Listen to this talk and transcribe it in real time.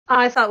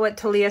I thought what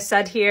Talia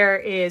said here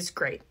is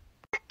great.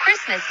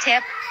 Christmas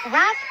tip,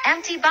 wrap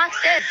empty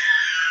boxes.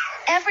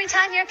 Every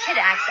time your kid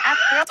acts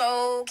up.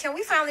 So can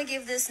we finally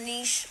give this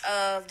niche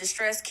of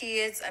distressed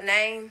kids a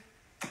name?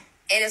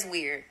 And it's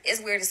weird.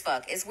 It's weird as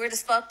fuck. It's weird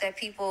as fuck that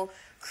people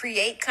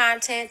create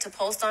content to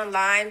post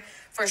online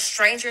for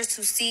strangers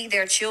to see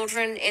their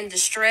children in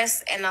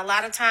distress. And a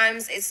lot of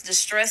times it's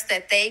distress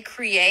that they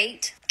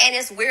create. And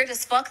it's weird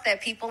as fuck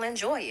that people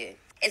enjoy it.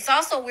 It's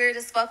also weird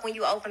as fuck when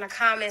you open the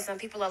comments and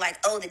people are like,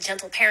 oh, the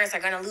gentle parents are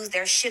going to lose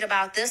their shit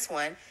about this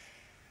one.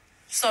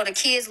 So the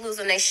kids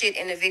losing their shit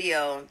in the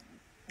video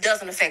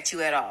doesn't affect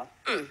you at all.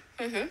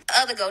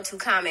 Other go-to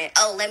comment,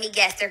 oh, let me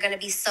guess, they're going to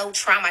be so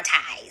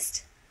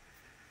traumatized.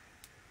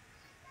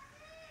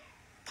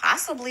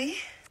 Possibly.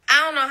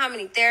 I don't know how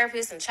many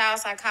therapists and child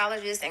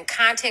psychologists and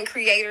content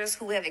creators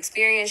who have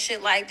experienced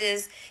shit like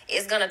this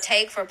it's going to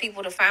take for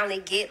people to finally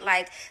get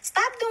like,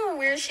 stop doing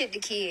weird shit to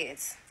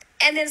kids.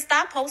 And then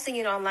stop posting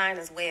it online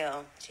as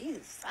well.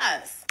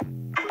 Jesus.